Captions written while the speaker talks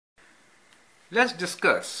Let's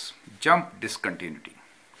discuss jump discontinuity.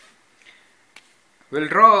 We'll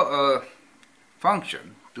draw a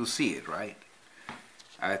function to see it, right?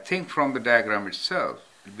 I think from the diagram itself,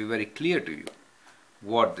 it'll be very clear to you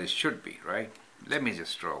what this should be, right? Let me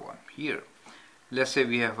just draw one here. Let's say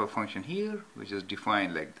we have a function here which is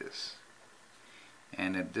defined like this.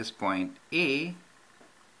 And at this point A,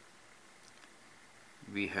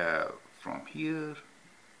 we have from here,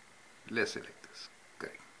 let's say like this.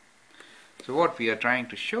 Okay. So what we are trying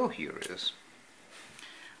to show here is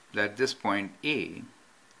that this point A,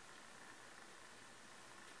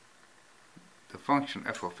 the function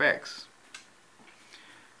f of x,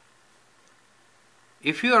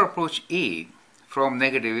 if you approach A from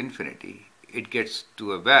negative infinity, it gets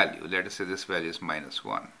to a value. Let us say this value is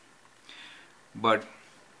 -1. But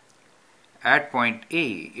at point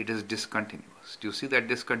A, it is discontinuous. Do you see that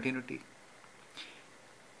discontinuity?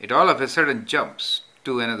 It all of a sudden jumps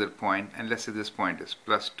to another point, and let's say this point is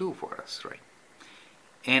 +2 for us, right?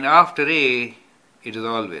 And after A, it is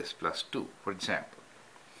always +2, for example.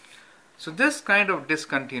 So this kind of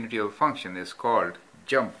discontinuity of a function is called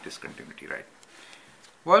jump discontinuity, right?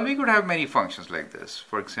 Well, we could have many functions like this.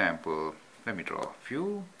 For example, let me draw a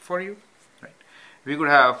few for you, right? We could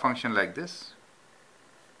have a function like this.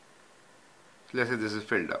 Let's say this is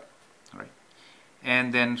filled up, right?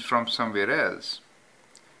 And then from somewhere else,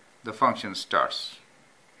 the function starts.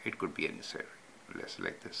 It could be any side. Let's say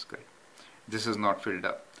like this, right? This is not filled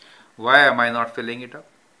up. Why am I not filling it up?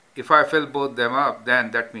 If I fill both them up,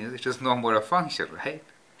 then that means it is no more a function, right?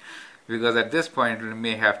 Because at this point, we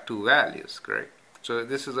may have two values, correct? So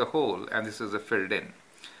this is a whole, and this is a filled in.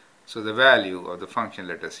 So the value of the function,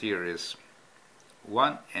 let us here is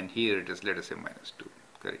 1, and here it is, let us say, -2,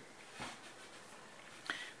 correct?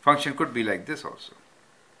 Function could be like this also,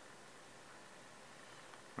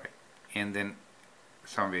 right? And then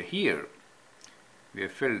somewhere here, we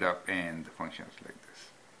have filled up, and the function is like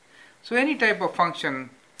this. So any type of function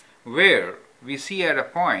where we see at a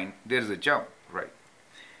point there is a jump, right?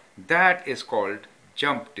 That is called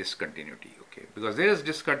jump discontinuity, okay? Because there is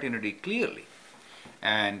discontinuity clearly,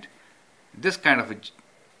 and this kind of a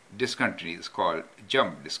discontinuity is called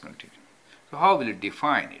jump discontinuity. So how will it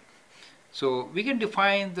define it? So we can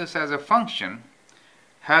define this as a function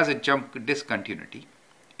has a jump discontinuity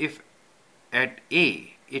if at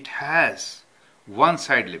A it has one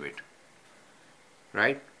side limit,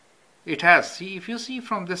 right? It has, see, if you see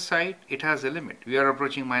from this side, it has a limit. We are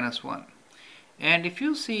approaching -1. And if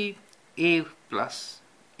you see A plus,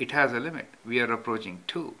 it has a limit. We are approaching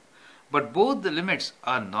 2. But both the limits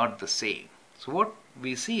are not the same. So what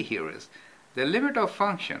we see here is the limit of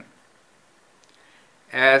function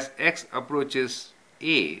as x approaches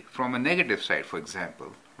A from a negative side, for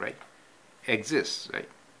example, right, exists, right?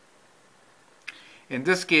 In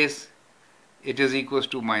this case, it is equals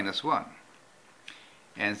to -1.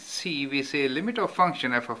 And C, we say limit of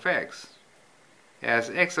function f of x as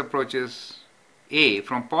x approaches A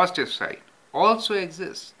from positive side also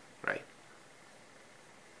exists, right?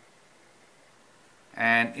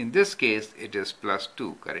 And in this case, it is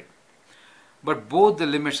 +2, correct? But both the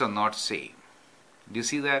limits are not same. Do you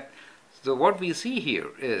see that? So what we see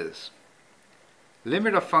here is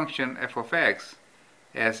limit of function f of x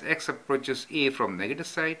as x approaches A from negative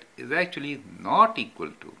side is actually not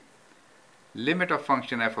equal to limit of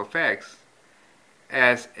function f of x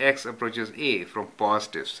as x approaches A from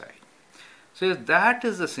positive side. So if that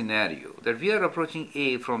is the scenario, that we are approaching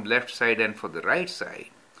A from left side and for the right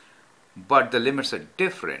side, but the limits are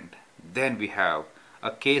different, then we have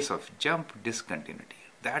a case of jump discontinuity.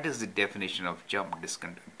 That is the definition of jump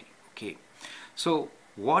discontinuity, okay? So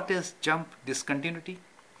what is jump discontinuity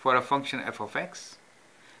for a function f of x?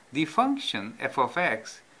 The function f of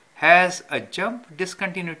x has a jump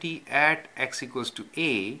discontinuity at x equals to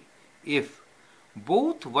A if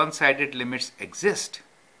both one-sided limits exist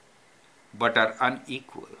but are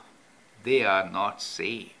unequal. They are not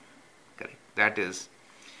same, correct? That is,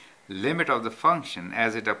 limit of the function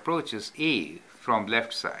as it approaches A from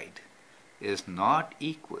left side is not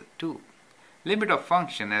equal to limit of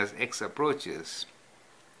function as x approaches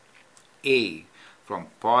A from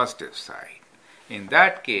positive side. In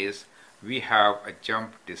that case, we have a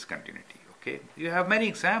jump discontinuity, okay? You have many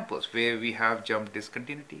examples where we have jump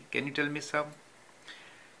discontinuity. Can you tell me some?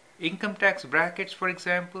 Income tax brackets, for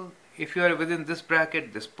example. If you are within this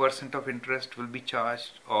bracket, this percent of interest will be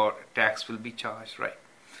charged or tax will be charged, right?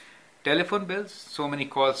 Telephone bills, so many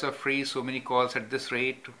calls are free, so many calls at this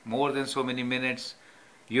rate, more than so many minutes,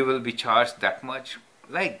 you will be charged that much,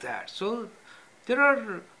 like that. So there are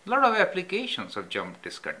a lot of applications of jump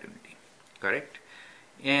discontinuity, correct?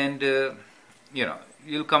 And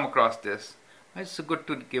you'll come across this. It's good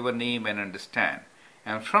to give a name and understand.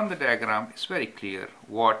 And from the diagram, it's very clear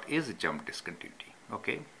what is a jump discontinuity.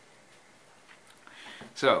 Okay.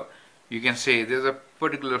 So you can say there's a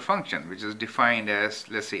particular function which is defined as,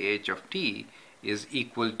 let's say, h of t is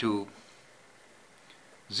equal to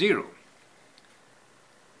 0.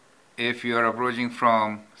 If you are approaching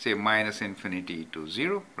from, say, minus infinity to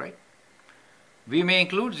 0, right? We may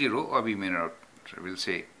include 0 or we may not. We'll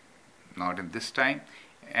say not in this time.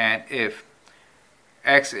 And if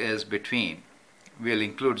x is between, we'll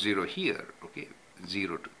include 0 here, okay?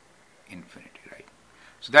 0 to infinity, right?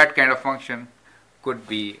 So that kind of function could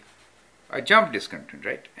be a jump discontinuity,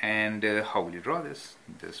 right? And how will you draw this?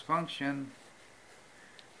 This function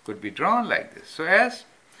could be drawn like this. So as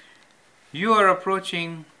you are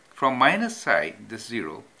approaching from minus side, this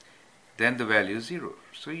 0, then the value is 0.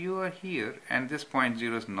 So you are here, and this point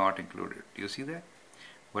 0 is not included. Do you see that?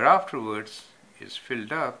 But afterwards, it's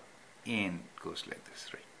filled up and goes like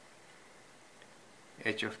this, right?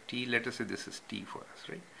 H of t, let us say this is t for us,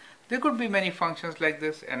 right? There could be many functions like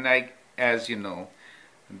this, and as you know,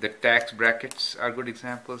 the tax brackets are good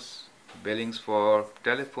examples, billings for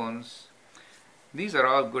telephones. These are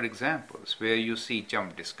all good examples where you see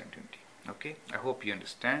jump discontinuity. Okay, I hope you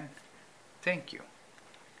understand. Thank you.